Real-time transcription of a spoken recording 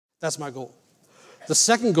That's my goal. The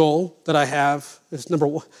second goal that I have is we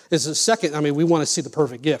want to see the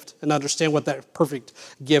perfect gift and understand what that perfect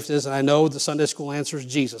gift is. And I know the Sunday school answer is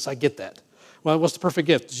Jesus. I get that. Well, what's the perfect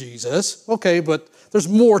gift? Jesus. Okay, but there's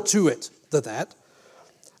more to it than that.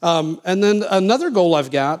 And then another goal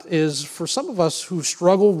I've got is for some of us who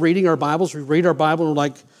struggle reading our Bibles, we read our Bible and we're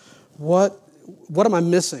like, what am I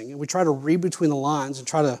missing? And we try to read between the lines and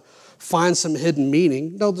try to find some hidden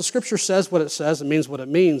meaning. No, the Scripture says what it says and means what it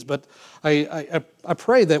means, but I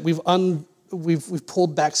pray that we've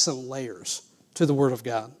pulled back some layers to the Word of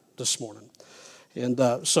God this morning.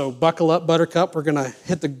 And so buckle up, Buttercup. We're going to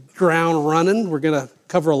hit the ground running. We're going to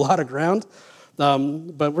cover a lot of ground,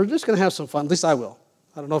 but we're just going to have some fun. At least I will.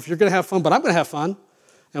 I don't know if you're going to have fun, but I'm going to have fun,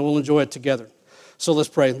 and we'll enjoy it together. So let's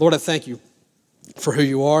pray. Lord, I thank you for who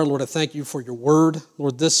you are. Lord, I thank you for your word.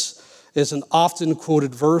 Lord, this is an often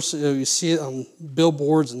quoted verse. You see it on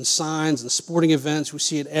billboards and signs and sporting events. We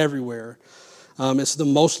see it everywhere. It's the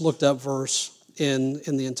most looked up verse in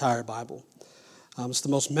the entire Bible. It's the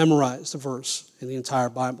most memorized verse in the entire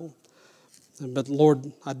Bible. But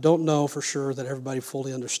Lord, I don't know for sure that everybody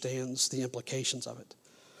fully understands the implications of it.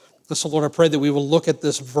 And so Lord, I pray that we will look at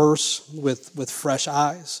this verse with fresh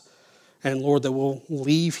eyes. And Lord, that we'll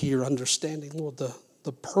leave here understanding, Lord,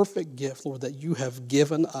 the perfect gift, Lord, that you have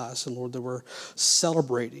given us, and Lord, that we're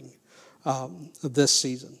celebrating this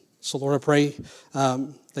season. So Lord, I pray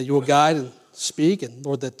that you will guide and speak, and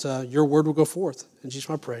Lord, that your word will go forth. In Jesus'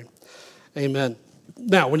 name I pray. Amen.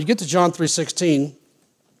 Now, when you get to John 3:16,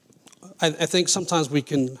 I think sometimes we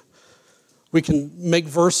can make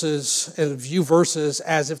verses and view verses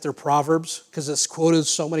as if they're proverbs, because it's quoted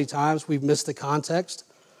so many times, we've missed the context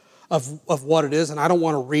of what it is. And I don't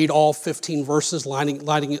want to read all 15 verses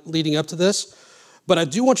leading up to this. But I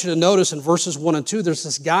do want you to notice in verses 1 and 2, there's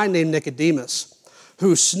this guy named Nicodemus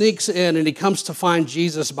who sneaks in and he comes to find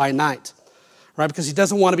Jesus by night, right? Because he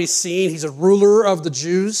doesn't want to be seen. He's a ruler of the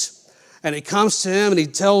Jews. And he comes to him and he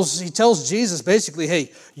tells Jesus basically,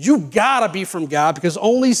 hey, you gotta be from God, because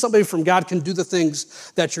only somebody from God can do the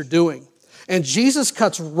things that you're doing. And Jesus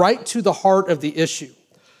cuts right to the heart of the issue.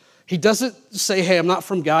 He doesn't say, hey, I'm not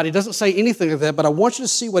from God. He doesn't say anything like that, but I want you to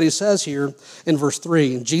see what he says here in verse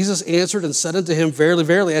 3. And Jesus answered and said unto him, verily,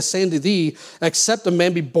 verily, I say unto thee, except a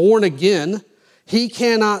man be born again, he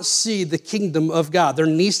cannot see the kingdom of God. There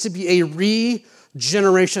needs to be a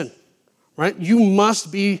regeneration, right? You must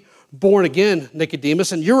be born again,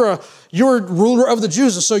 Nicodemus, and you're a ruler of the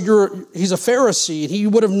Jews, and so he's a Pharisee, and he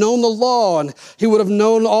would have known the law, and he would have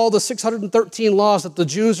known all the 613 laws that the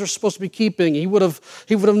Jews are supposed to be keeping. He would have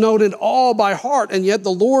known it all by heart, and yet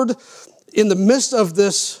the Lord, in the midst of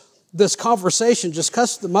this conversation, just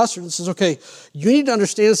cuts the mustard and says, okay, you need to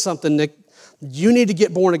understand something, Nick. You need to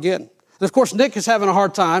get born again. And of course, Nick is having a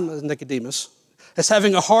hard time, Nicodemus is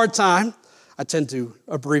having a hard time. I tend to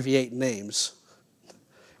abbreviate names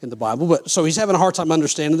in the Bible, but so he's having a hard time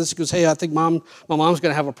understanding this. He goes, hey, I think my mom's going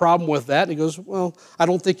to have a problem with that. And he goes, well, I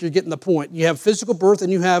don't think you're getting the point. You have physical birth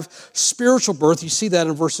and you have spiritual birth. You see that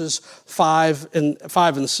in verses 5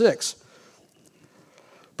 and 6.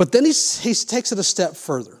 But then he takes it a step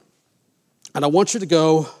further. And I want you to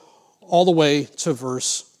go all the way to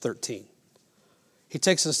verse 13. He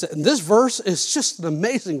takes it a step, and this verse is just an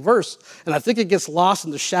amazing verse, and I think it gets lost in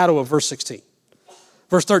the shadow of verse 16.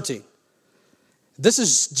 Verse 13. This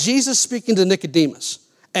is Jesus speaking to Nicodemus.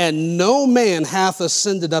 And no man hath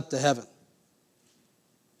ascended up to heaven.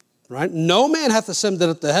 Right? No man hath ascended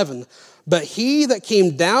up to heaven, but he that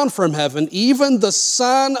came down from heaven, even the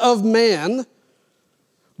Son of Man,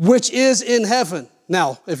 which is in heaven.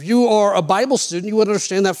 Now, if you are a Bible student, you would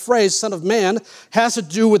understand that phrase, Son of Man, has to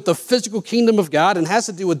do with the physical kingdom of God and has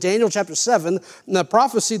to do with Daniel chapter 7 and the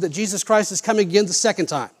prophecy that Jesus Christ is coming again the second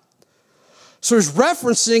time. So he's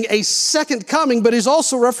referencing a second coming, but he's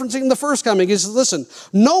also referencing the first coming. He says, listen,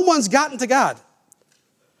 no one's gotten to God.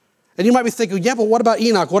 And you might be thinking, yeah, but what about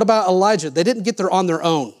Enoch? What about Elijah? They didn't get there on their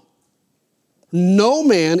own. No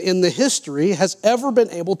man in the history has ever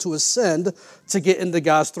been able to ascend to get into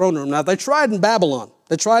God's throne room. Now, they tried in Babylon.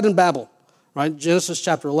 They tried in Babel, right? Genesis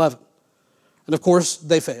chapter 11. And of course,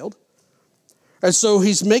 they failed. And so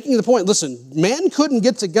he's making the point, listen, man couldn't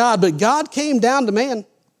get to God, but God came down to man.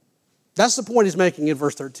 That's the point he's making in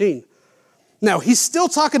verse 13. Now, he's still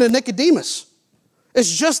talking to Nicodemus.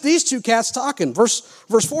 It's just these two cats talking. Verse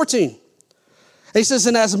 14. He says,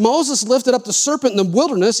 and as Moses lifted up the serpent in the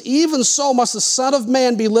wilderness, even so must the Son of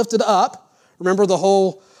Man be lifted up. Remember the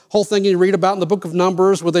whole thing you read about in the book of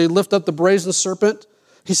Numbers where they lift up the brazen serpent?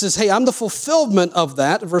 He says, hey, I'm the fulfillment of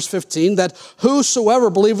that, verse 15, that whosoever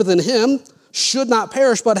believeth in him should not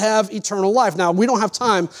perish but have eternal life. Now, we don't have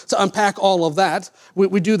time to unpack all of that.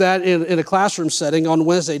 We do that in a classroom setting on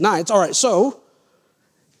Wednesday nights. All right, so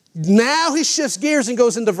now he shifts gears and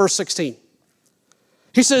goes into verse 16.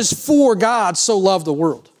 He says, for God so loved the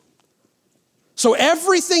world. So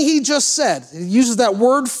everything he just said, he uses that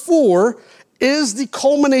word for, is the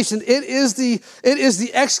culmination. It is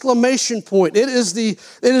the exclamation point. It is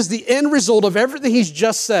the end result of everything he's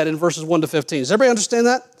just said in verses 1 to 15. Does everybody understand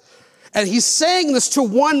that? And he's saying this to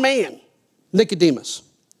one man, Nicodemus.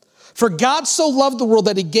 For God so loved the world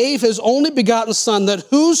that he gave his only begotten Son, that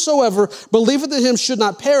whosoever believeth in him should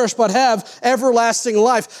not perish, but have everlasting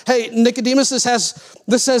life. Hey, Nicodemus,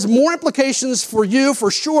 this has more implications for you,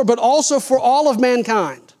 for sure, but also for all of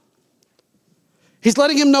mankind. He's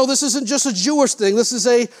letting him know this isn't just a Jewish thing. This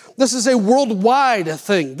is a worldwide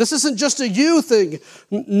thing. This isn't just a you thing,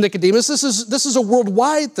 Nicodemus. This is a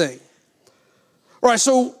worldwide thing. All right,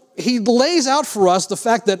 so he lays out for us the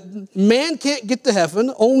fact that man can't get to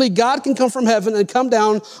heaven. Only God can come from heaven and come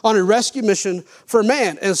down on a rescue mission for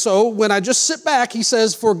man. And so when I just sit back, he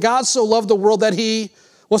says, for God so loved the world that he,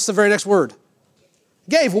 what's the very next word?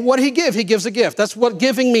 Gave. Well, what did he give? He gives a gift. That's what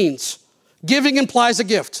giving means. Giving implies a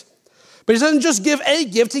gift. But he doesn't just give a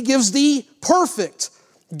gift, he gives the perfect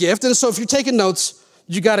gift. And so if you're taking notes,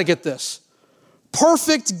 you got to get this.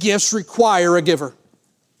 Perfect gifts require a giver.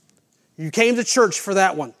 You came to church for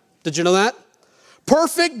that one. Did you know that?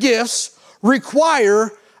 Perfect gifts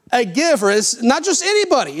require a giver. It's not just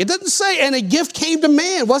anybody. It doesn't say, and a gift came to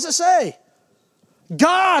man. What does it say?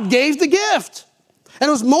 God gave the gift. And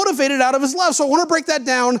it was motivated out of his love. So I want to break that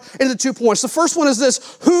down into 2 points. The first one is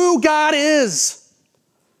this, who God is.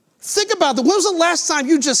 Think about that. When was the last time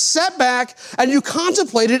you just sat back and you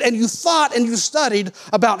contemplated and you thought and you studied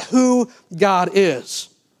about who God is?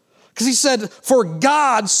 Because he said, for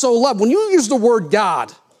God so loved. When you use the word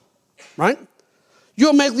God, right? You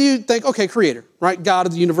automatically think, okay, creator, right? God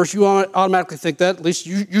of the universe. You automatically think that. At least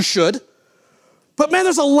you should. But man,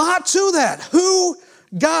 there's a lot to that. Who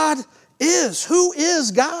God is. Who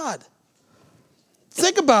is God?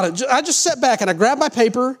 Think about it. I just sat back and I grabbed my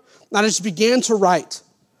paper and I just began to write.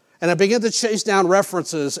 And I began to chase down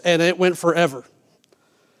references, and it went forever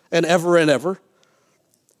and ever and ever.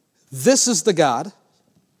 This is the God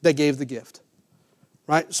that gave the gift,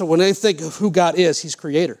 right? So when they think of who God is, he's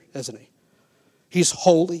creator, isn't he? He's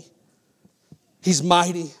holy. He's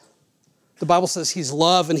mighty. The Bible says he's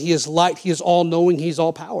love and he is light. He is all-knowing. He's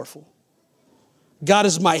all-powerful. God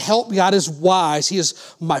is my help. God is wise. He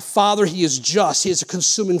is my Father. He is just. He is a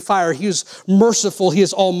consuming fire. He is merciful. He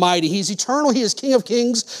is almighty. He is eternal. He is King of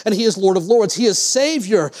kings and he is Lord of lords. He is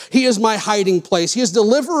Savior. He is my hiding place. He is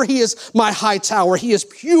deliverer. He is my high tower. He is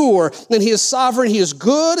pure and he is sovereign. He is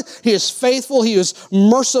good. He is faithful. He is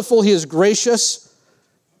merciful. He is gracious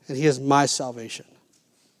and he is my salvation.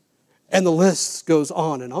 And the list goes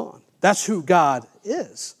on and on. That's who God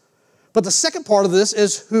is. But the second part of this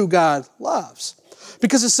is who God loves.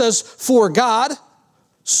 Because it says, for God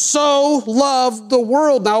so loved the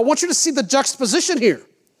world. Now, I want you to see the juxtaposition here.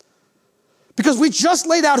 Because we just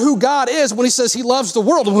laid out who God is when he says he loves the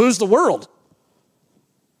world. Who's the world?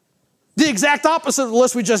 The exact opposite of the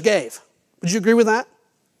list we just gave. Would you agree with that?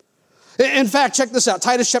 In fact, check this out.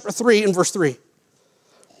 Titus chapter 3 and verse 3.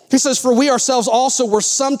 He says, for we ourselves also were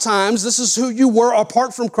sometimes, this is who you were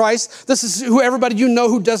apart from Christ. This is who everybody you know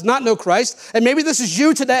who does not know Christ. And maybe this is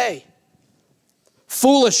you today.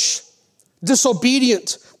 Foolish,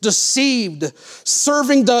 disobedient, deceived,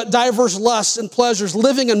 serving the diverse lusts and pleasures,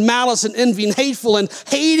 living in malice and envy and hateful and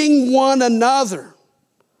hating one another.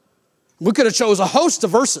 We could have chose a host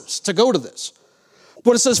of verses to go to this.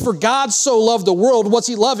 But it says, for God so loved the world. What's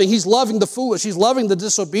he loving? He's loving the foolish. He's loving the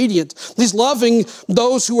disobedient. He's loving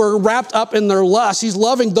those who are wrapped up in their lust. He's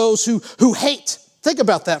loving those who hate. Think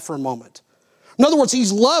about that for a moment. In other words,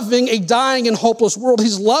 he's loving a dying and hopeless world.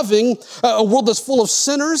 He's loving a world that's full of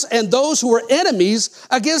sinners and those who are enemies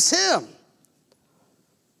against him.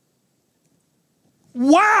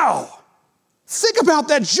 Wow! Think about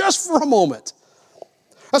that just for a moment.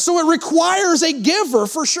 So it requires a giver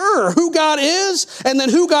for sure. Who God is and then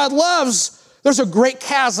who God loves, there's a great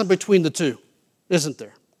chasm between the two, isn't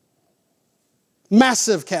there?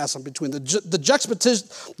 Massive chasm between the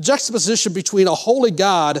juxtaposition between a holy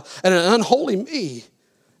God and an unholy me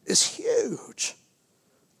is huge.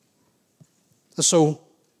 And so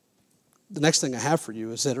the next thing I have for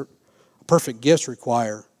you is that perfect gifts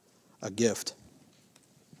require a gift.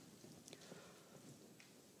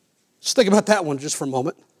 Just think about that one just for a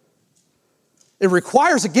moment. It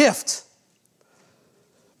requires a gift.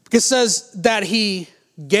 It says that he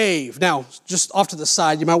gave. Now, just off to the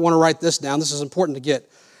side, you might want to write this down. This is important to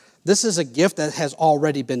get. This is a gift that has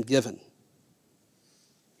already been given.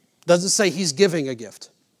 Doesn't say he's giving a gift.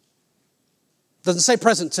 Doesn't say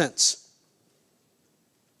present tense.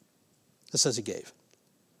 It says he gave.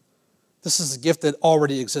 This is a gift that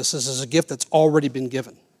already exists. This is a gift that's already been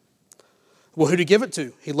given. Well, who did he give it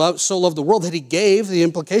to? He so loved the world that he gave, the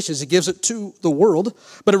implications, he gives it to the world,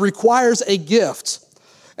 but it requires a gift.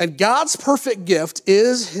 And God's perfect gift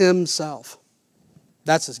is himself.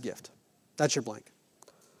 That's his gift. That's your blank.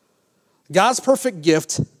 God's perfect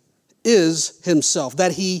gift is himself,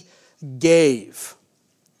 that he gave.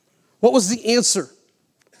 What was the answer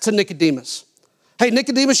to Nicodemus? Hey,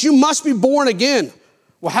 Nicodemus, you must be born again.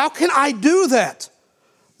 Well, how can I do that?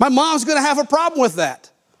 My mom's going to have a problem with that.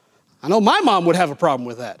 I know my mom would have a problem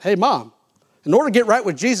with that. Hey, Mom, in order to get right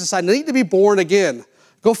with Jesus, I need to be born again.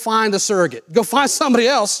 Go find a surrogate. Go find somebody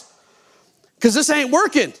else, because this ain't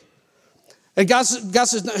working. And God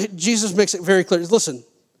says, Jesus makes it very clear. Listen,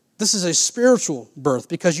 this is a spiritual birth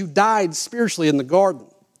because you died spiritually in the garden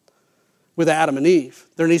with Adam and Eve.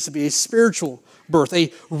 There needs to be a spiritual birth,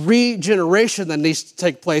 a regeneration that needs to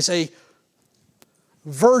take place, a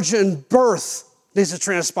virgin birth needs to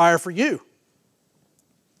transpire for you.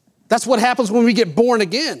 That's what happens when we get born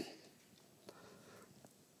again.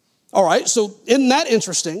 All right, so isn't that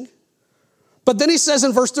interesting? But then he says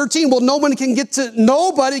in verse 13, well, nobody can get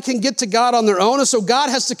to God on their own, and so God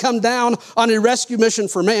has to come down on a rescue mission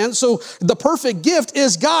for man. So the perfect gift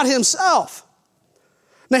is God himself.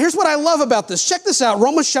 Now here's what I love about this. Check this out,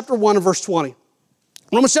 Romans chapter 1 and verse 20.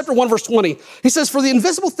 Romans chapter 1, verse 20. He says, for the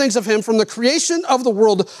invisible things of him from the creation of the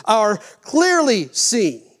world are clearly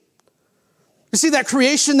seen. You see that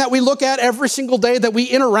creation that we look at every single day, that we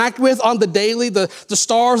interact with on the daily, the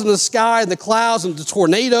stars in the sky and the clouds and the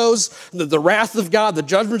tornadoes, the wrath of God, the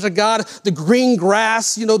judgments of God, the green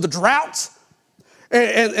grass, the drought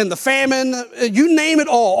and the famine, you name it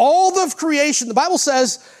all the creation. The Bible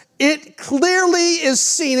says it clearly is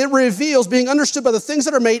seen, it reveals, being understood by the things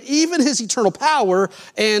that are made, even his eternal power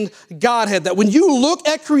and Godhead. That when you look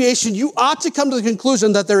at creation, you ought to come to the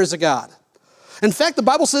conclusion that there is a God. In fact, the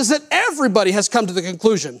Bible says that everybody has come to the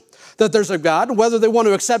conclusion that there's a God. Whether they want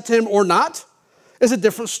to accept him or not is a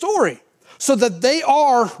different story. So that they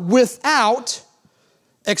are without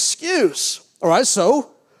excuse. All right, so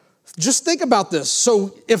just think about this.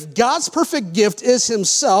 So if God's perfect gift is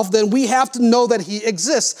himself, then we have to know that he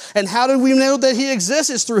exists. And how do we know that he exists?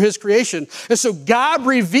 It's through his creation. And so God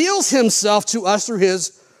reveals himself to us through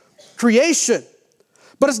his creation.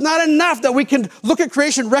 But it's not enough that we can look at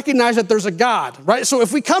creation and recognize that there's a God, right? So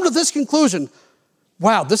if we come to this conclusion,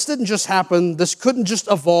 wow, this didn't just happen. This couldn't just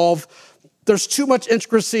evolve. There's too much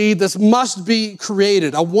intricacy. This must be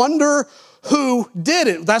created. I wonder who did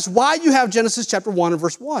it. That's why you have Genesis chapter 1 and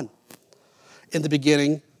verse 1. In the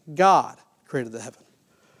beginning, God created the heaven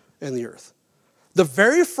and the earth. The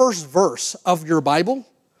very first verse of your Bible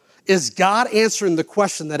is God answering the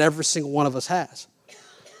question that every single one of us has.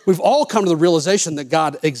 We've all come to the realization that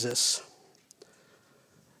God exists.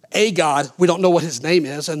 A God, we don't know what his name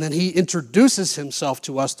is, and then he introduces himself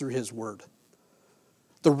to us through his word.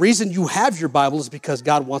 The reason you have your Bible is because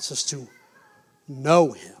God wants us to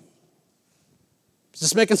know him. Is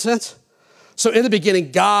this making sense? So in the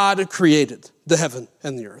beginning, God created the heaven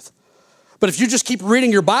and the earth. But if you just keep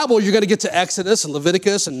reading your Bible, you're going to get to Exodus and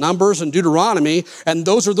Leviticus and Numbers and Deuteronomy, and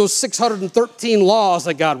those are those 613 laws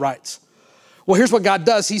that God writes. Well, here's what God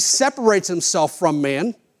does. He separates himself from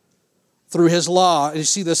man through his law. And you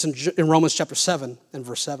see this in Romans chapter 7 and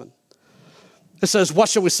verse 7. It says, what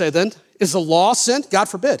shall we say then? Is the law sin? God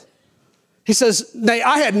forbid. He says, nay,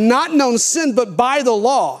 I had not known sin but by the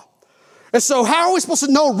law. And so how are we supposed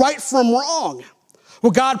to know right from wrong?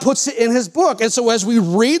 Well, God puts it in his book. And so as we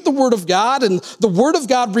read the word of God and the word of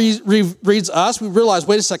God reads us, we realize,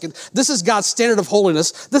 wait a second, this is God's standard of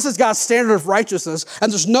holiness. This is God's standard of righteousness.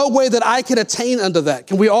 And there's no way that I can attain unto that.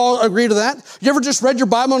 Can we all agree to that? You ever just read your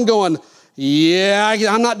Bible and going, yeah,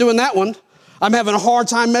 I'm not doing that one. I'm having a hard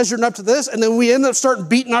time measuring up to this. And then we end up starting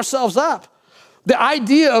beating ourselves up. The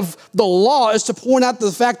idea of the law is to point out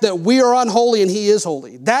the fact that we are unholy and he is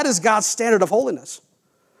holy. That is God's standard of holiness.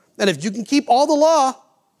 And if you can keep all the law,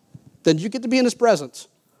 then you get to be in his presence.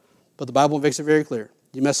 But the Bible makes it very clear.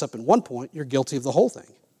 You mess up in one point, you're guilty of the whole thing.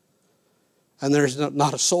 And there's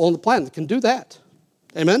not a soul on the planet that can do that.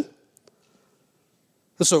 Amen?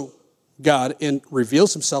 And so God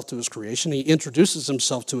reveals himself to his creation. He introduces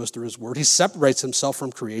himself to us through his word. He separates himself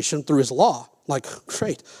from creation through his law. Like,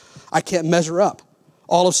 great, I can't measure up.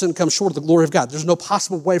 All of sin comes short of the glory of God. There's no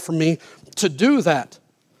possible way for me to do that.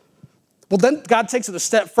 Well, then God takes it a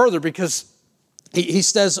step further because he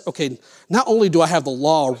says, okay, not only do I have the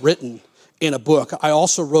law written in a book. I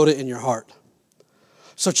also wrote it in your heart.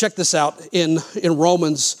 So check this out in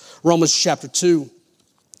Romans chapter 2,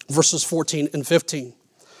 verses 14 and 15.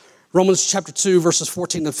 Romans chapter 2, verses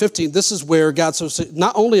 14 and 15, this is where God says,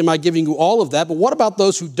 not only am I giving you all of that, but what about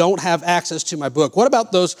those who don't have access to my book? What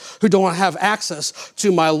about those who don't have access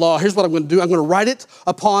to my law? Here's what I'm going to do. I'm going to write it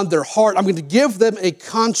upon their heart. I'm going to give them a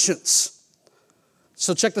conscience.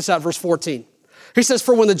 So check this out, verse 14. He says,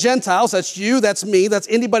 for when the Gentiles, that's you, that's me, that's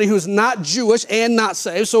anybody who's not Jewish and not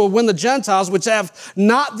saved. So when the Gentiles, which have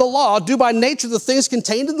not the law, do by nature the things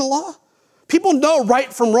contained in the law. People know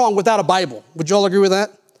right from wrong without a Bible. Would you all agree with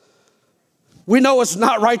that? We know it's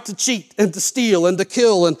not right to cheat and to steal and to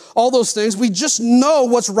kill and all those things. We just know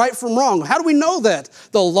what's right from wrong. How do we know that?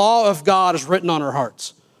 The law of God is written on our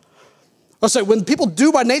hearts. Let's say, when people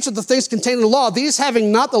do by nature the things contained in the law, these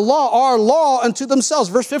having not the law are law unto themselves.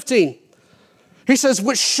 Verse 15. He says,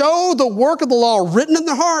 which show the work of the law written in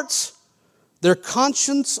their hearts, their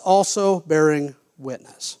conscience also bearing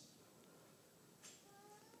witness.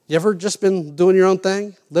 You ever just been doing your own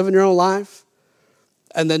thing, living your own life?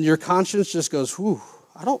 And then your conscience just goes, whew,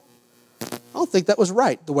 I don't think that was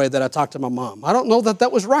right, the way that I talked to my mom. I don't know that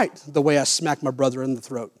that was right, the way I smacked my brother in the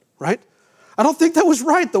throat, right? I don't think that was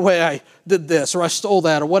right, the way I did this, or I stole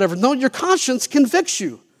that, or whatever. No, your conscience convicts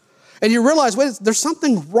you. And you realize, wait, there's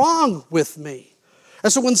something wrong with me.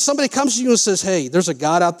 And so when somebody comes to you and says, hey, there's a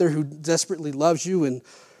God out there who desperately loves you, and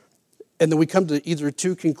then we come to either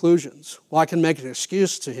two conclusions. Well, I can make an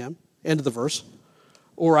excuse to him, end of the verse,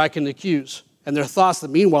 or I can accuse. And their thoughts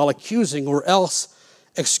that meanwhile accusing or else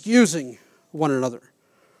excusing one another.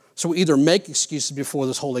 So we either make excuses before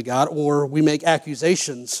this holy God or we make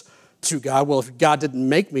accusations to God. Well, if God didn't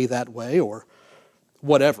make me that way or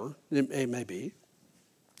whatever it may be.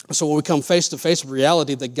 So when we come face to face with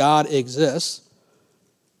reality that God exists,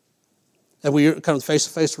 and we come face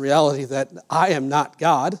to face with reality that I am not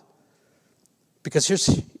God, because here's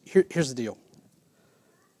the deal.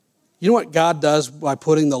 You know what God does by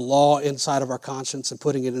putting the law inside of our conscience and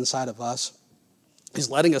putting it inside of us? He's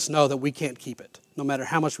letting us know that we can't keep it, no matter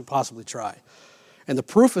how much we possibly try. And the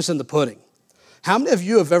proof is in the pudding. How many of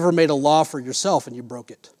you have ever made a law for yourself and you broke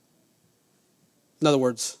it? In other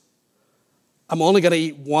words, I'm only going to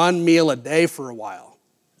eat one meal a day for a while.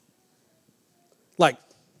 Like,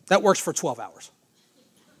 that works for 12 hours.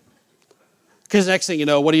 Because next thing you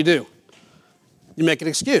know, what do? You make an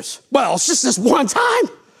excuse. Well, it's just this one time.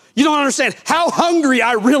 You don't understand how hungry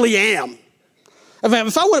I really am.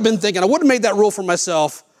 If I would have been thinking, I would have made that rule for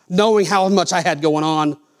myself, knowing how much I had going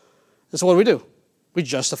on. And so what do? We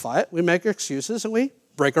justify it, we make excuses, and we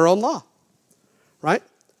break our own law, right?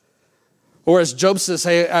 Or as Job says,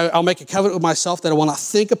 hey, I'll make a covenant with myself that I will not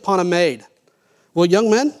think upon a maid. Well,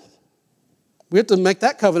 young men, we have to make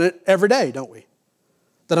that covenant every day, don't we?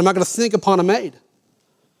 That I'm not going to think upon a maid.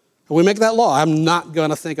 We make that law. I'm not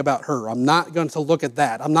going to think about her. I'm not going to look at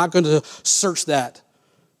that. I'm not going to search that.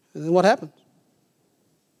 And then what happened?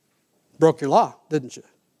 Broke your law, didn't you?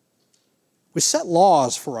 We set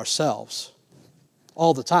laws for ourselves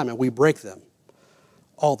all the time, and we break them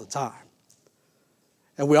all the time.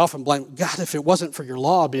 And we often blame, God, if it wasn't for your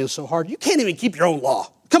law being so hard, you can't even keep your own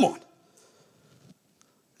law. Come on.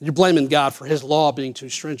 You're blaming God for his law being too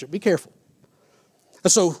stringent. Be careful.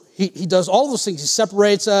 And so he does all those things. He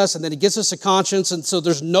separates us, and then he gets us a conscience. And so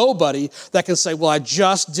there's nobody that can say, well, I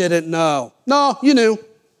just didn't know. No, you knew.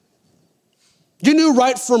 You knew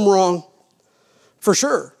right from wrong, for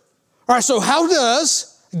sure. All right, so how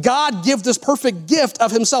does God give this perfect gift of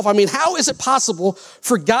himself? I mean, how is it possible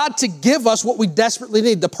for God to give us what we desperately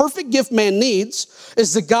need? The perfect gift man needs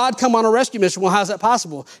is that God come on a rescue mission. Well, how is that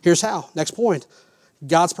possible? Here's how. Next point.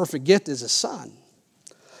 God's perfect gift is his son.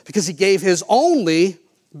 Because he gave his only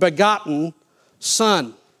begotten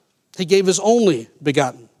son. He gave his only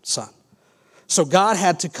begotten son. So God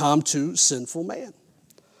had to come to sinful man.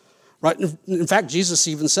 Right? In fact, Jesus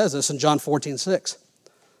even says this in John 14:6.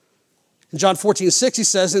 In John 14:6, he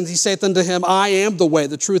says, and he saith unto him, I am the way,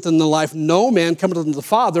 the truth, and the life. No man cometh unto the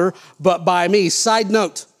Father but by me. Side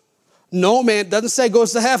note, no man, doesn't say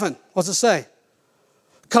goes to heaven. What's it say?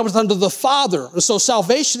 Cometh unto the Father. And so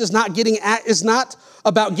salvation is not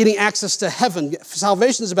about getting access to heaven.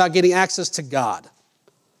 Salvation is about getting access to God.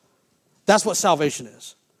 That's what salvation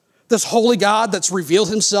is. This holy God that's revealed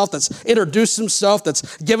himself, that's introduced himself,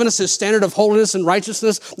 that's given us his standard of holiness and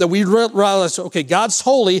righteousness, that we realize, okay, God's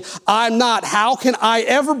holy, I'm not. How can I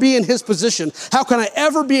ever be in his position? How can I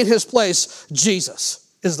ever be in his place? Jesus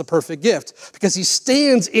is the perfect gift because he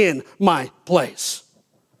stands in my place.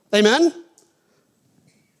 Amen?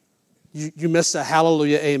 you missed a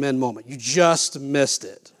hallelujah, amen moment. You just missed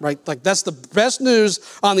it, right? Like that's the best news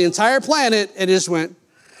on the entire planet. And it just went,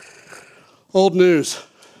 old news.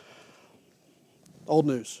 Old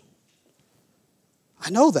news. I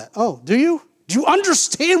know that. Oh, do you? Do you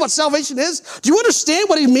understand what salvation is? Do you understand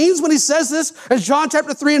what he means when he says this in John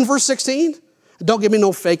chapter 3 and verse 16? Don't give me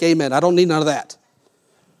no fake amen. I don't need none of that.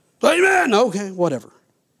 Amen. Okay, whatever.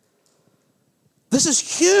 This is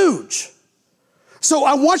huge. So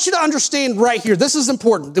I want you to understand right here, this is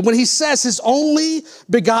important, that when he says his only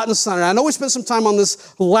begotten son, and I know we spent some time on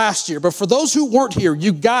this last year, but for those who weren't here,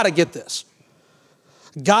 you got to get this.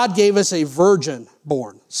 God gave us a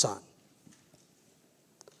virgin-born son.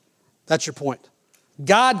 That's your point.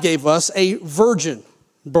 God gave us a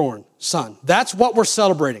virgin-born son. That's what we're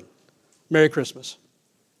celebrating. Merry Christmas.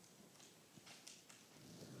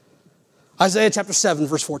 Isaiah chapter 7,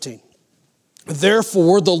 verse 14.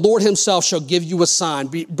 Therefore, the Lord himself shall give you a sign.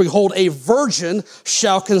 Behold, a virgin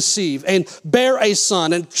shall conceive and bear a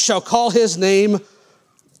son and shall call his name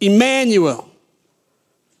Emmanuel.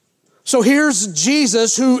 So here's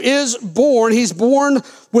Jesus who is born. He's born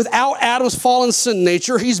without Adam's fallen sin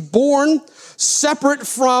nature. He's born separate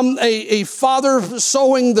from a father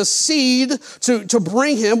sowing the seed to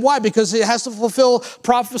bring him. Why? Because it has to fulfill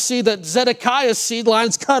prophecy that Zedekiah's seed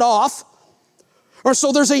line's cut off. Or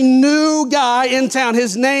so there's a new guy in town.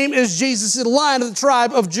 His name is Jesus, the Lion of the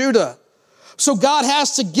tribe of Judah. So God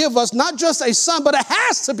has to give us not just a son, but it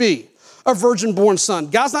has to be a virgin-born son.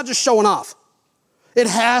 God's not just showing off. It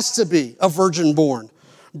has to be a virgin-born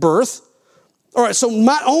birth. All right, so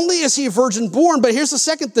not only is he a virgin-born, but here's the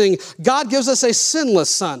second thing. God gives us a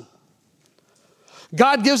sinless son.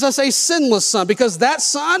 God gives us a sinless son because that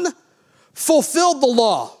son fulfilled the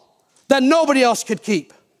law that nobody else could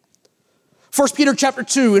keep. 1 Peter chapter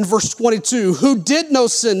 2 and verse 22, who did no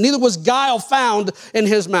sin, neither was guile found in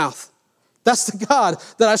his mouth. That's the God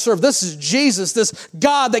that I serve. This is Jesus, this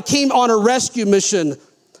God that came on a rescue mission,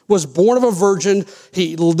 was born of a virgin.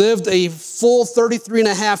 He lived a full 33 and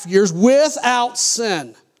a half years without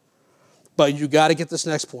sin. But you got to get this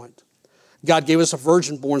next point. God gave us a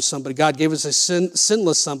virgin-born son, but God gave us a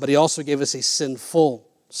sinless son, but he also gave us a sinful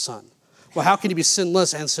son. Well, how can he be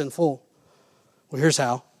sinless and sinful? Well, here's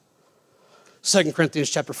how. 2 Corinthians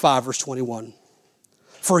chapter 5, verse 21.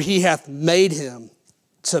 For he hath made him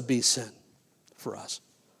to be sin for us,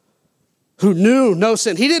 who knew no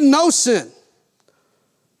sin. He didn't know sin.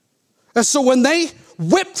 And so when they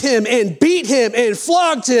whipped him and beat him and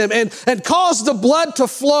flogged him and caused the blood to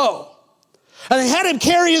flow, and they had him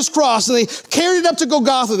carry his cross, and they carried it up to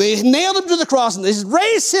Golgotha, they nailed him to the cross, and they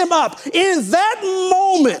raised him up. In that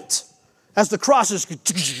moment, as the cross just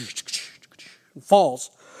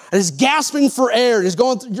falls, and he's gasping for air, and he's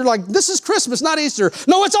going through, you're like, this is Christmas, not Easter.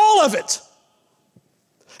 No, it's all of it.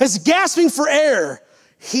 As gasping for air,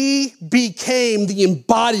 he became the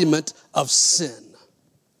embodiment of sin.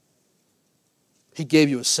 He gave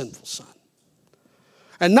you a sinful son.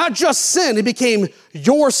 And not just sin, he became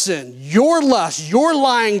your sin, your lust, your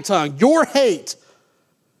lying tongue, your hate.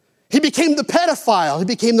 He became the pedophile. He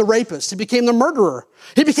became the rapist. He became the murderer.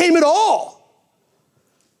 He became it all.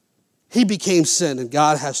 He became sin, and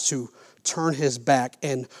God has to turn his back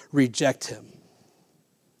and reject him.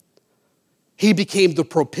 He became the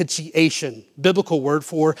propitiation, biblical word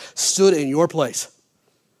for stood in your place.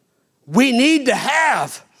 We need to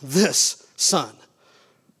have this son.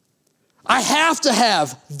 I have to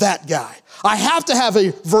have that guy. I have to have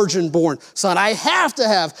a virgin-born son. I have to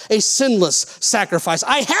have a sinless sacrifice.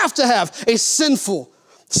 I have to have a sinful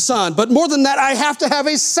son. But more than that, I have to have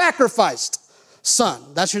a sacrificed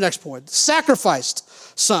son. That's your next point. Sacrificed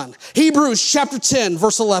son. Hebrews chapter 10,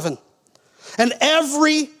 verse 11. And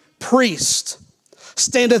every priest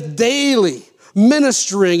standeth daily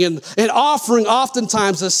ministering and offering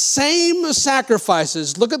oftentimes the same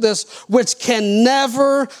sacrifices, look at this, which can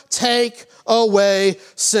never take away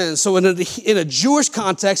sin. So in a Jewish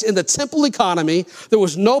context, in the temple economy, there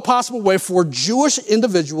was no possible way for a Jewish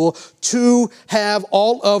individual to have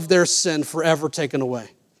all of their sin forever taken away.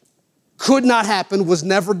 Could not happen, was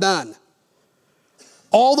never done.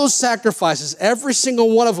 All those sacrifices, every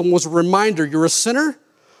single one of them was a reminder, you're a sinner.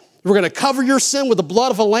 We're going to cover your sin with the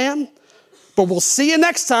blood of a lamb. But we'll see you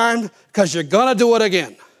next time because you're going to do it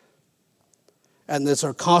again. And it's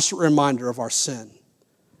a constant reminder of our sin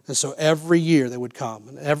And so every year they would come,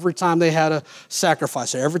 and every time they had a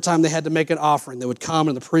sacrifice, or every time they had to make an offering, they would come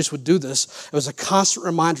and the priest would do this. It was a constant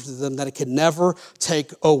reminder to them that it could never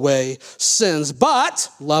take away sins. But,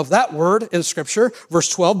 love that word in Scripture, verse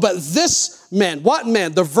 12, but this man, what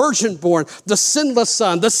man? The virgin born, the sinless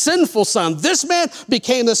son, the sinful son, this man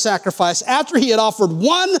became the sacrifice after he had offered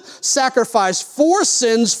one sacrifice for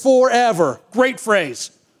sins forever. Great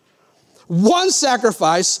phrase. One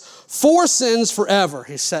sacrifice for sins forever.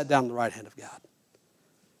 He sat down at the right hand of God.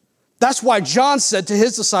 That's why John said to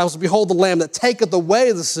his disciples, behold the Lamb that taketh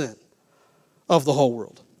away the sin of the whole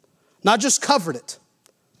world. Not just covered it.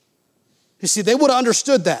 You see, they would have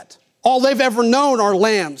understood that. All they've ever known are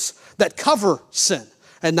lambs that cover sin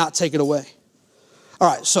and not take it away. All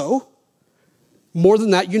right, so more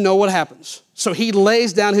than that, you know what happens. So he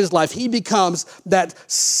lays down his life. He becomes that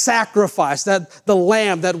sacrifice, that the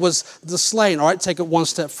lamb that was the slain. All right, take it one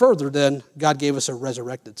step further. Then God gave us a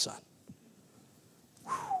resurrected son.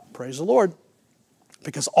 Whew, praise the Lord.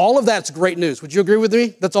 Because all of that's great news. Would you agree with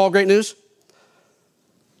me? That's all great news?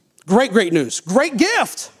 Great news. Great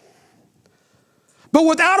gift. But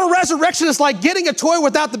without a resurrection, it's like getting a toy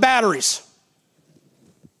without the batteries.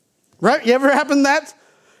 Right? You ever happen that?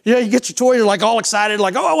 Yeah, you get your toy, you're like all excited,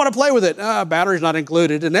 like, oh, I want to play with it. Battery's not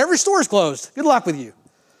included, and every store's closed. Good luck with you.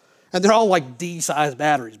 And they're all like D-sized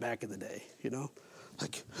batteries back in the day, you know.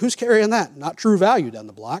 Like, who's carrying that? Not True Value down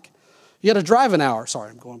the block. You got to drive an hour. Sorry,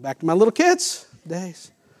 I'm going back to my little kids' days.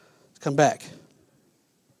 Let's come back.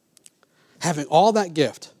 Having all that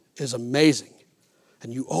gift is amazing.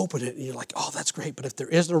 And you open it, and you're like, oh, that's great. But if there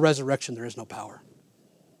is no resurrection, there is no power.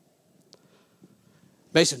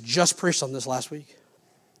 Mason just preached on this last week.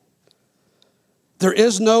 There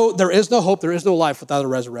is no hope, there is no life without a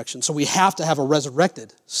resurrection. So we have to have a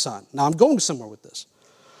resurrected son. Now I'm going somewhere with this.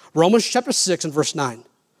 Romans chapter 6 and verse 9.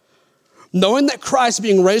 Knowing that Christ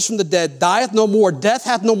being raised from the dead dieth no more, death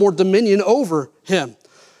hath no more dominion over him.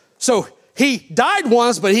 So he died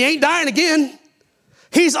once, but he ain't dying again.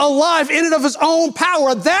 He's alive in and of his own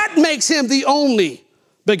power. That makes him the only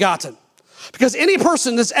begotten. Because any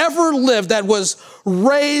person that's ever lived that was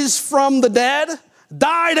raised from the dead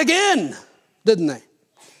died again. Didn't they?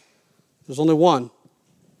 There's only one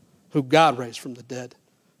who God raised from the dead,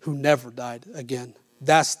 who never died again.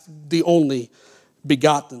 That's the only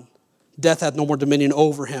begotten. Death had no more dominion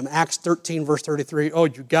over him. Acts 13, verse 33. Oh,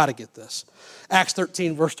 you got to get this. Acts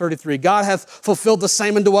 13, verse 33. God hath fulfilled the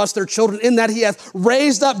same unto us, their children, in that he hath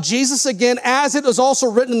raised up Jesus again, as it is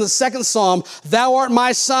also written in the second Psalm, thou art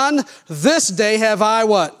my son, this day have I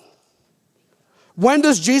what? When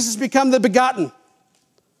does Jesus become the begotten?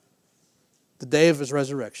 The day of his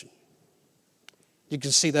resurrection. You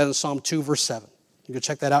can see that in Psalm 2, verse 7. You can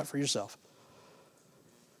check that out for yourself.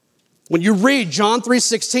 When you read John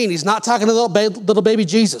 3:16, he's not talking to little baby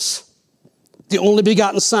Jesus, the only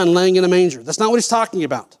begotten son laying in a manger. That's not what he's talking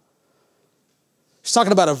about. He's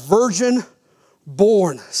talking about a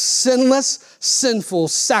virgin-born, sinless, sinful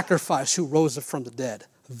sacrifice who rose up from the dead.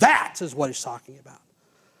 That is what he's talking about.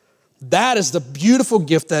 That is the beautiful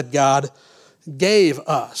gift that God gave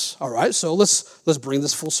us. All right, so let's bring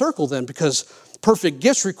this full circle then, because perfect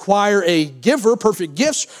gifts require a giver. Perfect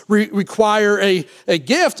gifts require a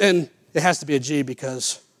gift, and it has to be a G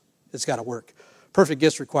because it's got to work. Perfect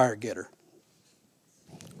gifts require a getter.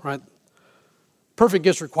 Right? Perfect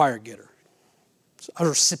gifts require a getter, a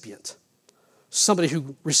recipient, somebody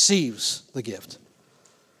who receives the gift.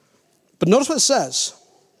 But notice what it says.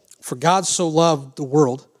 For God so loved the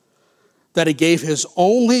world that he gave his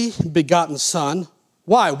only begotten son.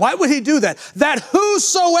 Why? Why would he do that? That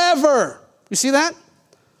whosoever, you see that?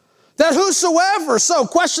 That whosoever. So,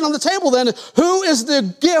 question on the table then, who is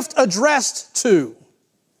the gift addressed to?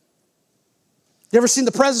 You ever seen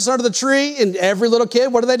the presents under the tree? And every little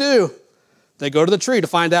kid, what do? They go to the tree to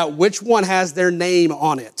find out which one has their name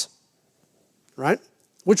on it. Right?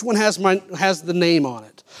 Which one has the name on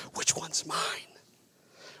it? Which one's mine?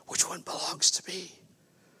 Which one belongs to me?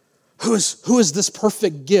 Who is this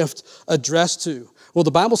perfect gift addressed to? Well, the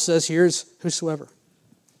Bible says here is whosoever.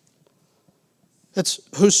 It's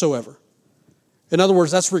whosoever. In other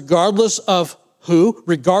words, that's regardless of who,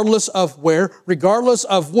 regardless of where, regardless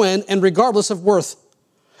of when, and regardless of worth.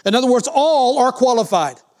 In other words, all are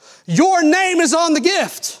qualified. Your name is on the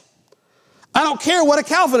gift. I don't care what a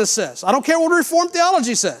Calvinist says. I don't care what a Reformed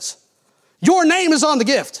theology says. Your name is on the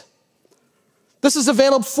gift. This is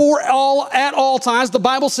available for all at all times. The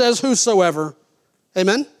Bible says whosoever.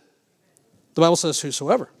 Amen? The Bible says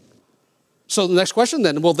whosoever. So the next question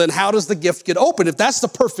then, well then how does the gift get open? If that's the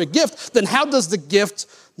perfect gift, then how does the gift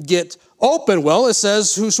get open? Well, it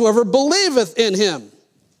says whosoever believeth in him.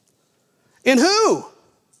 In who?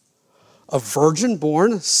 A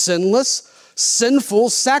virgin-born, sinless, sinful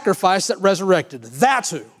sacrifice that resurrected.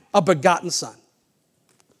 That's who? A begotten Son.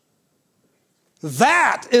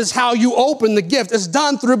 That is how you open the gift. It's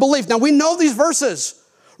done through belief. Now, we know these verses.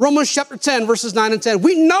 Romans chapter 10, verses 9 and 10.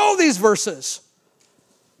 We know these verses.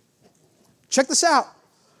 Check this out.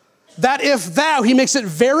 That if thou, he makes it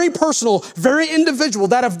very personal, very individual,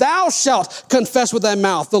 that if thou shalt confess with thy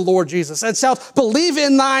mouth the Lord Jesus, and shalt believe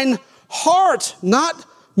in thine heart, not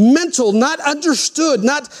mental, not understood,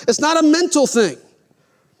 it's not a mental thing.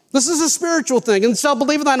 This is a spiritual thing. And shalt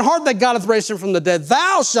believe in thine heart that God hath raised him from the dead,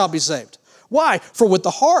 thou shalt be saved. Why? For with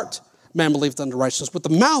the heart man believeth unto righteousness, with the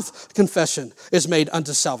mouth confession is made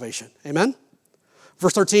unto salvation. Amen?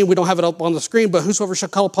 Verse 13, we don't have it up on the screen, but whosoever shall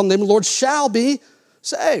call upon the name of the Lord shall be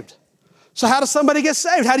saved. So how does somebody get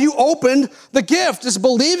saved? How do you open the gift? It's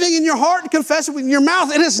believing in your heart and confessing with your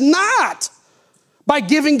mouth. It is not by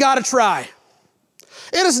giving God a try.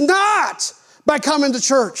 It is not by coming to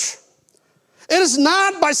church. It is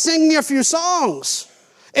not by singing a few songs.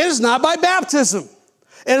 It is not by baptism.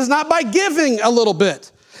 It is not by giving a little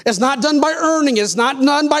bit. It's not done by earning. It's not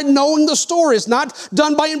done by knowing the story. It's not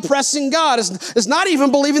done by impressing God. It's not even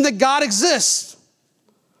believing that God exists.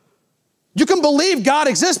 You can believe God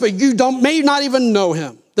exists, but you may not even know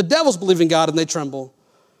him. The devils believe in God and they tremble.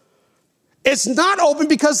 It's not open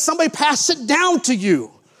because somebody passed it down to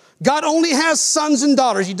you. God only has sons and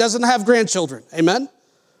daughters. He doesn't have grandchildren. Amen?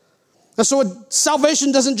 And so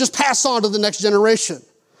salvation doesn't just pass on to the next generation.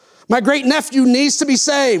 My great nephew needs to be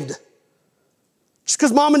saved. Just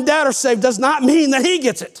because mom and dad are saved does not mean that he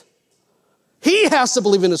gets it. He has to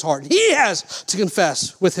believe in his heart. He has to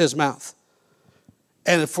confess with his mouth.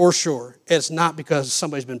 And for sure, it's not because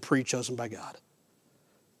somebody's been pre-chosen by God.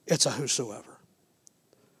 It's a whosoever.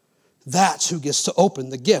 That's who gets to open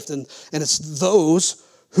the gift. And it's those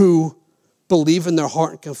who believe in their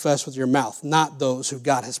heart and confess with your mouth, not those who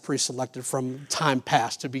God has pre-selected from time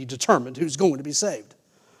past to be determined who's going to be saved.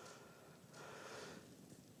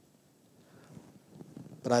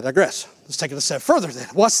 But I digress. Let's take it a step further then.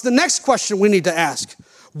 What's the next question we need to ask?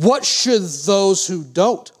 What should those who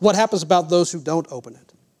don't? What happens about those who don't open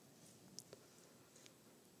it?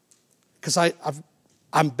 Because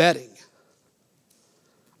I'm betting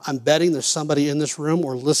there's somebody in this room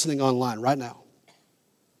or listening online right now.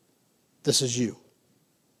 This is you.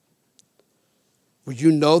 Well,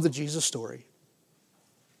 you know the Jesus story.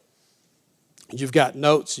 You've got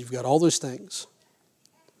notes. You've got all those things.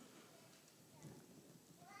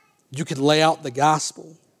 You could lay out the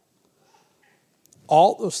gospel.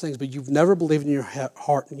 All those things, but you've never believed in your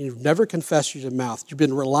heart and you've never confessed with your mouth. You've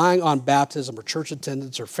been relying on baptism or church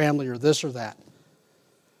attendance or family or this or that.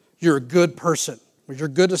 You're a good person. Your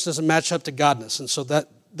goodness doesn't match up to godness, and so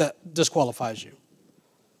that disqualifies you.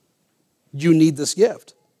 You need this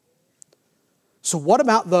gift. So what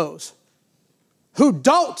about those who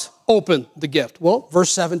don't open the gift? Well,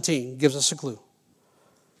 verse 17 gives us a clue.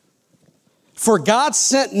 For God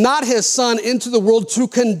sent not his Son into the world to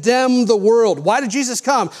condemn the world. Why did Jesus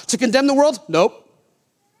come? To condemn the world? Nope.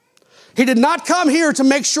 He did not come here to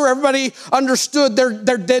make sure everybody understood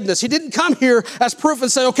their deadness. He didn't come here as proof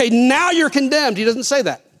and say, okay, now you're condemned. He doesn't say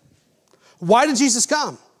that. Why did Jesus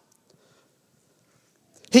come?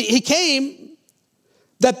 He came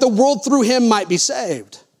that the world through him might be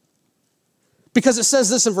saved. Because it says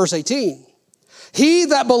this in verse 18. He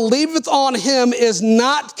that believeth on him is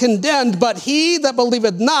not condemned, but he that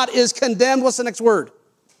believeth not is condemned. What's the next word?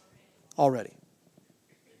 Already.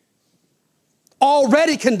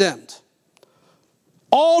 Already condemned.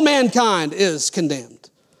 All mankind is condemned.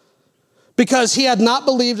 Because he had not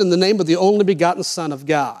believed in the name of the only begotten Son of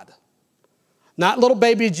God. Not little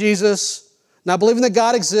baby Jesus, not believing that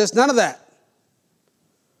God exists, none of that.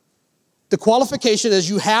 The qualification is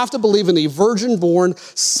you have to believe in the virgin-born,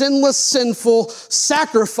 sinless, sinful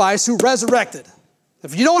sacrifice who resurrected.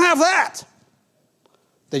 If you don't have that,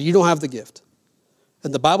 then you don't have the gift.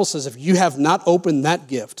 And the Bible says if you have not opened that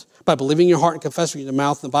gift by believing in your heart and confessing in your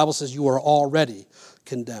mouth, the Bible says you are already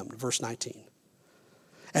condemned. Verse 19.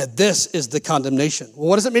 And this is the condemnation. Well,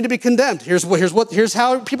 what does it mean to be condemned? Here's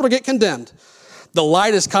how people get condemned. The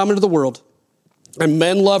light is come into the world, and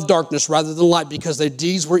men love darkness rather than light because their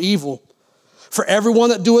deeds were evil. For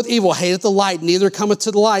everyone that doeth evil hateth the light, neither cometh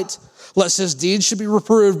to the light, lest his deeds should be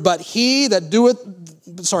reproved. But he that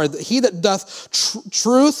doth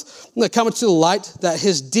truth cometh to the light, that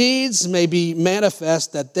his deeds may be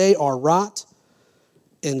manifest, that they are wrought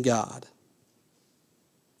in God.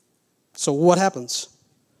 So what happens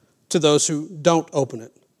to those who don't open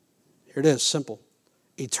it? Here it is, simple.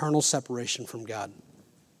 Eternal separation from God.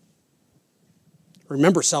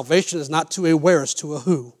 Remember, salvation is not to a where, it's to a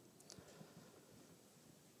who.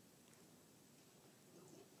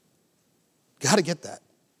 Got to get that.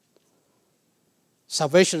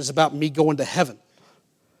 Salvation is about me going to heaven.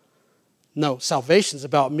 No, salvation is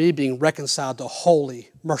about me being reconciled to holy,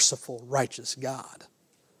 merciful, righteous God.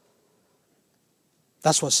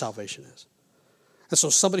 That's what salvation is. And so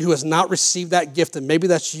somebody who has not received that gift, and maybe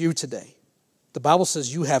that's you today, the Bible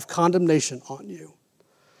says you have condemnation on you.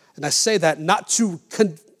 And I say that not to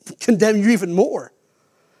condemn you even more.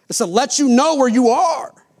 It's to let you know where you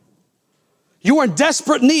are. You are in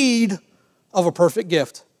desperate need of a perfect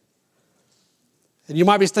gift. And you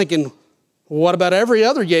might be thinking, well, what about every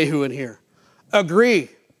other Yehu in here? Agree.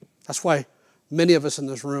 That's why many of us in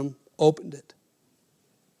this room opened it.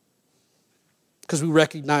 Because we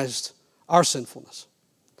recognized our sinfulness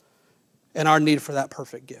and our need for that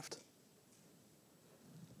perfect gift.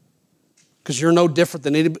 Because you're no different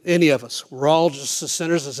than any of us. We're all just as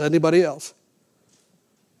sinners as anybody else.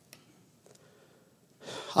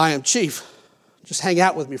 I am chief. Just hang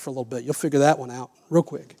out with me for a little bit. You'll figure that one out real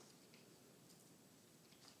quick.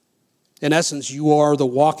 In essence, you are the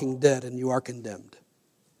walking dead and you are condemned.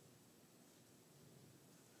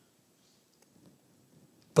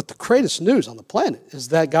 But the greatest news on the planet is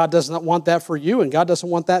that God does not want that for you and God doesn't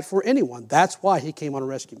want that for anyone. That's why he came on a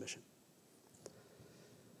rescue mission.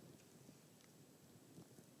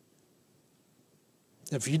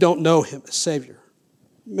 If you don't know him as Savior,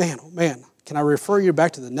 man, oh man, can I refer you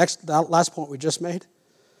back to the last point we just made?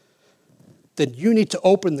 Then you need to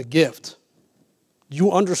open the gift.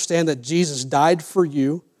 You understand that Jesus died for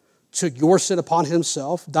you, took your sin upon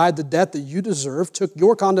himself, died the death that you deserve, took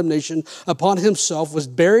your condemnation upon himself, was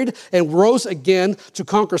buried and rose again to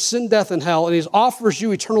conquer sin, death, and hell, and he offers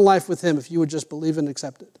you eternal life with him if you would just believe and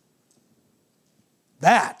accept it.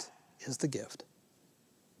 That is the gift.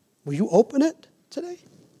 Will you open it today?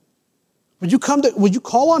 Would you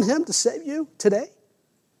call on him to save you today?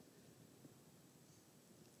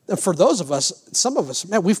 And for those of us, some of us,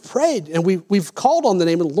 man, we've prayed and we've called on the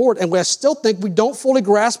name of the Lord, and we still think we don't fully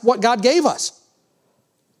grasp what God gave us.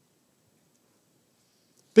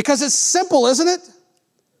 Because it's simple, isn't it?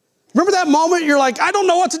 Remember that moment you're like, I don't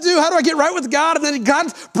know what to do. How do I get right with God? And then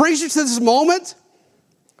God brings you to this moment.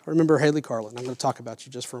 I remember Haley Carlin. I'm going to talk about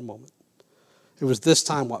you just for a moment. It was this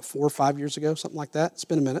time, 4 or 5 years ago, something like that. It's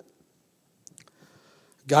been a minute.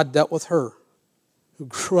 God dealt with her, who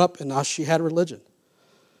grew up and now she had religion.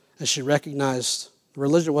 And she recognized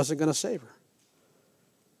religion wasn't going to save her.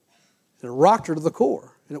 And it rocked her to the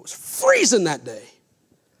core. And it was freezing that day.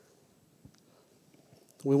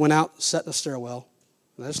 We went out, sat in a stairwell,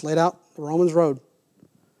 and I just laid out the Romans Road.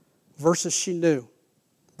 Verses she knew.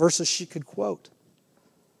 Verses she could quote.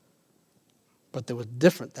 But they were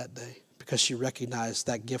different that day because she recognized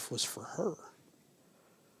that gift was for her.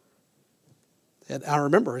 And I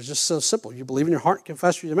remember, it's just so simple. You believe in your heart,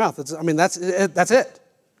 confess with your mouth. That's it.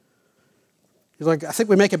 You're like, I think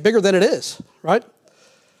we make it bigger than it is, right?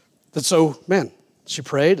 And so, man, she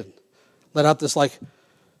prayed and let out this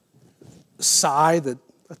sigh that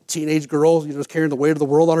a teenage girl, is carrying the weight of the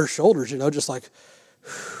world on her shoulders, just like,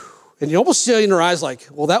 and you almost see in her eyes like,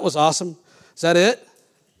 well, that was awesome. Is that it?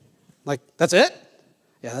 Like, that's it?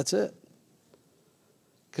 Yeah, that's it.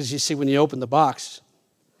 Because you see, when you open the box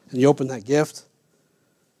and you open that gift,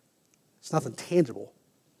 it's nothing tangible.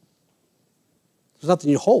 There's nothing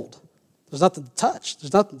you hold. There's nothing to touch.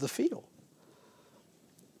 There's nothing to feel.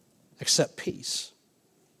 Except peace.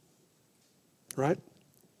 Right?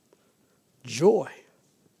 Joy.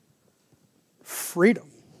 Freedom.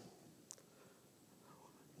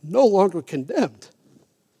 No longer condemned.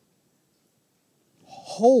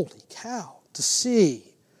 Holy cow. To see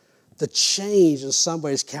the change in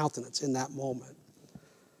somebody's countenance in that moment.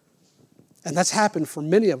 And that's happened for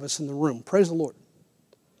many of us in the room. Praise the Lord.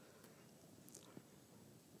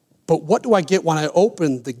 But what do I get when I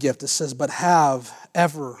open the gift? It says, but have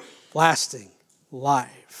everlasting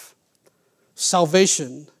life.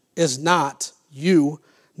 Salvation is not you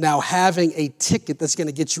now having a ticket that's going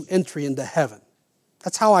to get you entry into heaven.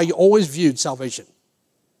 That's how I always viewed salvation.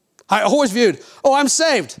 I always viewed, I'm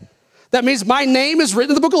saved. That means my name is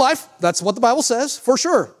written in the book of life. That's what the Bible says, for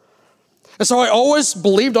sure. And so I always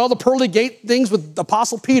believed all the pearly gate things with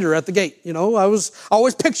Apostle Peter at the gate. I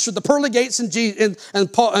always pictured the pearly gates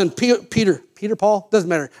and Paul and Peter, Paul, doesn't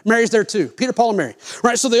matter. Mary's there too. Peter, Paul, and Mary.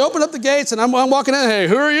 Right, so they open up the gates and I'm walking in. Hey,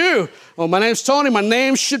 who are you? Well, my name's Tony. My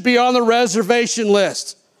name should be on the reservation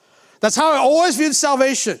list. That's how I always viewed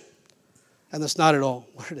salvation. And that's not at all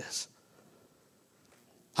what it is.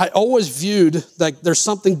 I always viewed like there's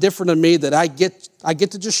something different in me that I get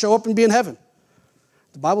to just show up and be in heaven.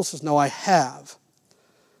 The Bible says, no, I have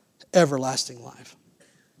everlasting life.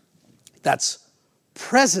 That's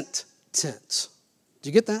present tense. Do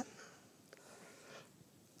you get that?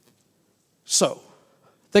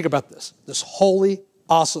 Think about this. This holy,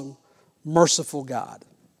 awesome, merciful God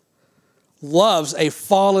loves a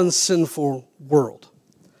fallen, sinful world.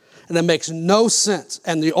 And that makes no sense.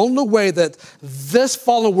 And the only way that this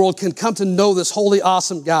fallen world can come to know this holy,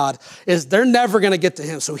 awesome God is they're never going to get to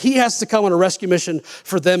him. So he has to come on a rescue mission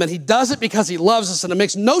for them. And he does it because he loves us. And it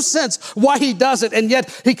makes no sense why he does it. And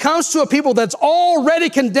yet he comes to a people that's already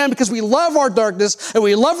condemned because we love our darkness and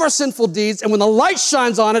we love our sinful deeds. And when the light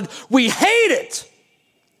shines on it, we hate it.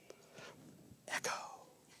 Echo.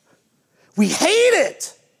 We hate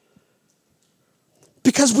it.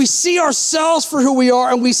 Because we see ourselves for who we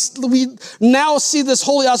are, and we now see this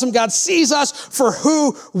holy, awesome God sees us for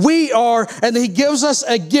who we are, and he gives us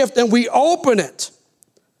a gift, and we open it.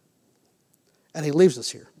 And he leaves us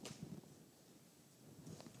here.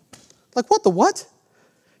 Like, what the what?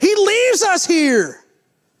 He leaves us here.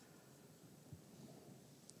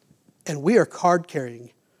 And we are card-carrying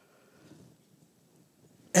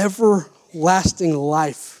everlasting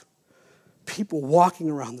life, people walking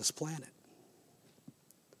around this planet.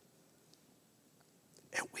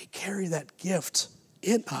 And we carry that gift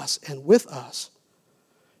in us and with us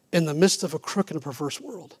in the midst of a crooked and perverse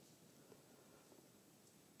world.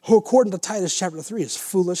 Who, according to Titus chapter 3, is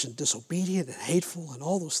foolish and disobedient and hateful and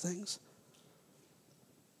all those things.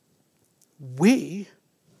 We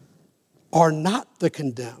are not the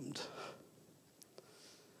condemned.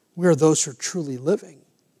 We are those who are truly living.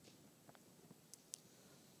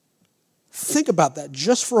 Think about that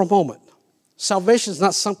just for a moment. Salvation is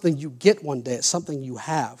not something you get one day. It's something you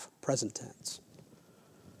have, present tense.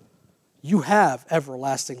 You have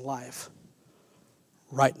everlasting life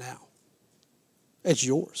right now. It's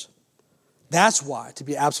yours. That's why to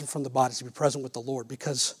be absent from the body is to be present with the Lord,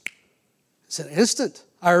 because it's an instant.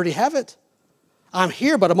 I already have it. I'm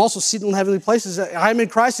here, but I'm also seated in heavenly places. I'm in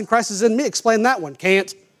Christ and Christ is in me. Explain that one.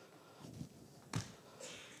 Can't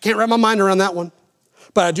wrap my mind around that one.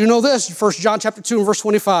 But I do know this, 1 John chapter 2 and verse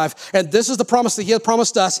 25. And this is the promise that he hath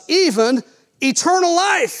promised us, even eternal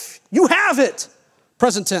life. You have it.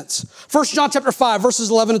 Present tense. 1 John chapter 5, verses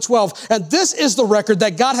 11 and 12. And this is the record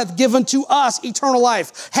that God hath given to us, eternal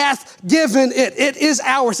life. Hath given it. It is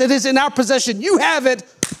ours. It is in our possession. You have it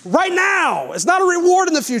right now. It's not a reward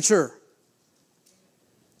in the future.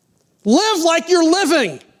 Live like you're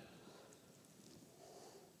living.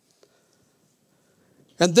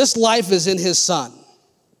 And this life is in his Son.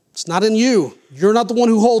 It's not in you. You're not the one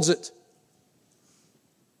who holds it.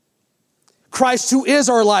 Christ, who is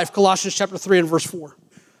our life, Colossians chapter 3 and verse 4.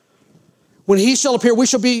 When he shall appear, we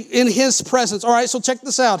shall be in his presence. All right, so check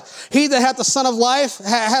this out. He that hath the Son of life,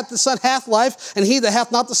 hath the Son hath life, and he that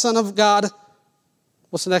hath not the Son of God,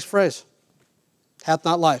 what's the next phrase? Hath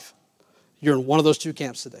not life. You're in one of those two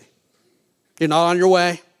camps today. You're not on your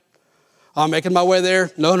way. I'm making my way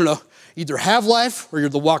there. No. Either have life or you're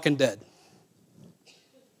the walking dead.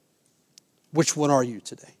 Which one are you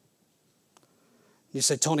today? You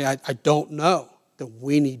say, Tony, I don't know. Then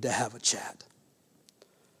we need to have a chat.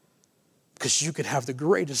 Because you could have the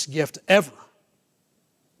greatest gift ever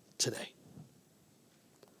today.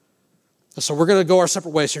 And so we're going to go our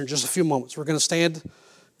separate ways here in just a few moments. We're going to stand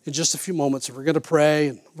in just a few moments, and we're going to pray,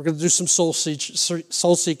 and we're going to do some soul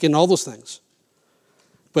seeking and all those things.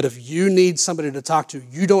 But if you need somebody to talk to,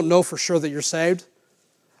 you don't know for sure that you're saved,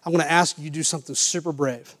 I'm going to ask you to do something super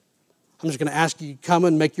brave. I'm just going to ask you to come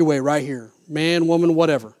and make your way right here. Man, woman,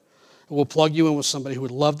 whatever. And we'll plug you in with somebody who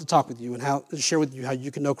would love to talk with you and share with you how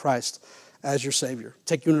you can know Christ as your Savior.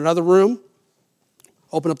 Take you in another room,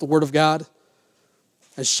 open up the Word of God,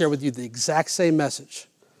 and share with you the exact same message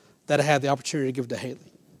that I had the opportunity to give to Haley,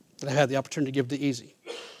 that I had the opportunity to give to Easy,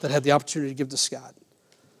 that I had the opportunity to give to Scott.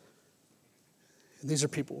 And these are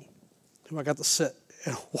people who I got to sit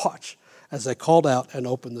and watch as they called out and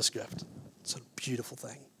opened this gift. It's a beautiful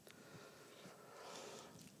thing.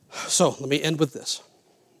 So let me end with this.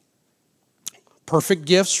 Perfect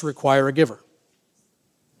gifts require a giver.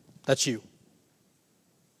 That's you.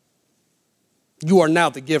 You are now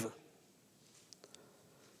the giver.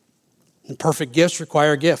 And perfect gifts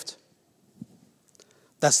require a gift.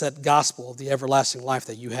 That's that gospel of the everlasting life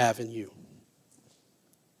that you have in you.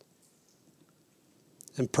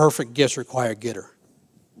 And perfect gifts require a getter.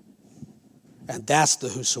 And that's the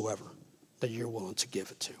whosoever that you're willing to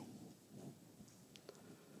give it to.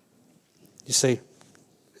 You see,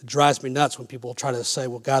 it drives me nuts when people try to say,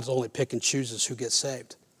 well, God's only pick and chooses who gets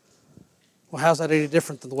saved. Well, how's that any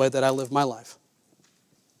different than the way that I live my life?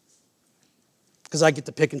 Because I get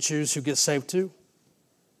to pick and choose who gets saved too.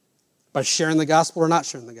 By sharing the gospel or not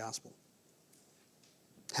sharing the gospel.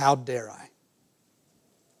 How dare I?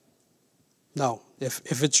 No, if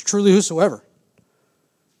it's truly whosoever,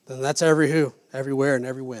 then that's every who. everywhere, and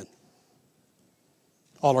every when.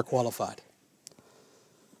 All are qualified.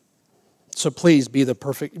 So please be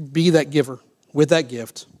that giver with that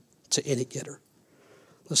gift to any getter.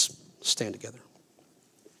 Let's stand together.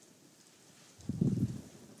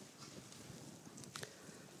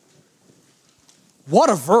 What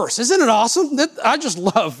a verse. Isn't it awesome? I just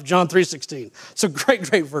love John 3:16. It's a great,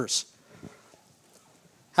 great verse.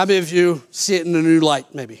 How many of you see it in a new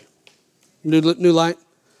light, maybe? New light?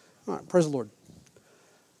 All right, praise the Lord.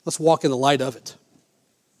 Let's walk in the light of it.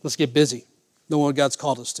 Let's get busy, knowing what God's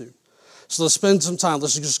called us to. So let's spend some time.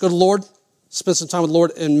 Let's just go to the Lord, spend some time with the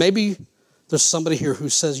Lord, and maybe there's somebody here who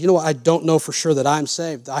says, you know what, I don't know for sure that I'm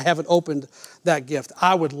saved. I haven't opened that gift.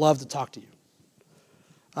 I would love to talk to you.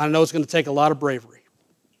 I know it's going to take a lot of bravery.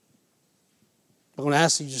 I'm going to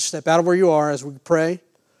ask you to just step out of where you are as we pray,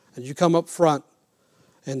 and you come up front,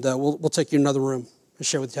 and we'll take you in another room and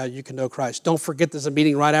share with you how you can know Christ. Don't forget there's a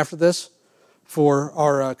meeting right after this for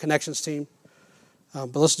our connections team.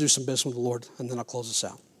 But let's do some business with the Lord, and then I'll close this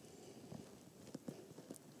out.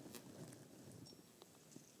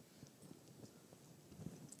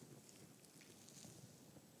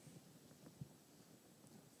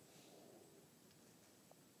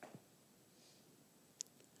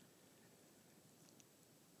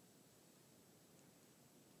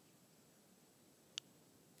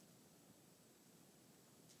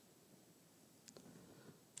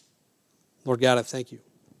 Lord God, I thank you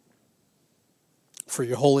for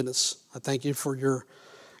your holiness. I thank you for your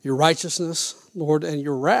righteousness, Lord, and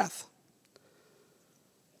your wrath.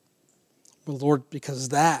 But Lord, because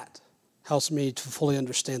that helps me to fully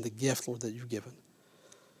understand the gift, Lord, that you've given.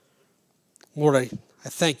 Lord, I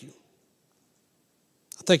thank you.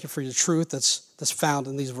 I thank you for your truth that's found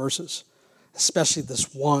in these verses, especially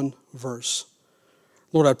this one verse.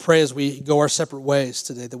 Lord, I pray as we go our separate ways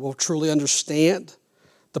today that we'll truly understand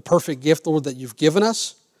the perfect gift, Lord, that you've given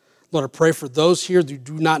us. Lord, I pray for those here who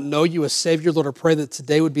do not know you as Savior. Lord, I pray that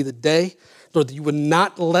today would be the day, Lord, that you would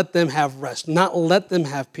not let them have rest, not let them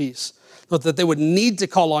have peace. Lord, that they would need to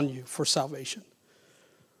call on you for salvation.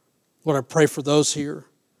 Lord, I pray for those here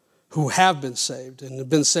who have been saved and have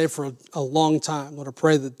been saved for a long time. Lord, I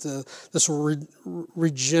pray that this will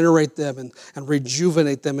regenerate them and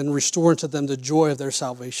rejuvenate them and restore to them the joy of their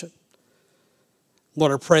salvation.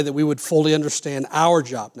 Lord, I pray that we would fully understand our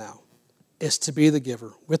job now is to be the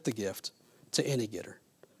giver with the gift to any getter.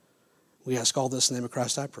 We ask all this in the name of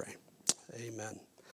Christ, I pray. Amen.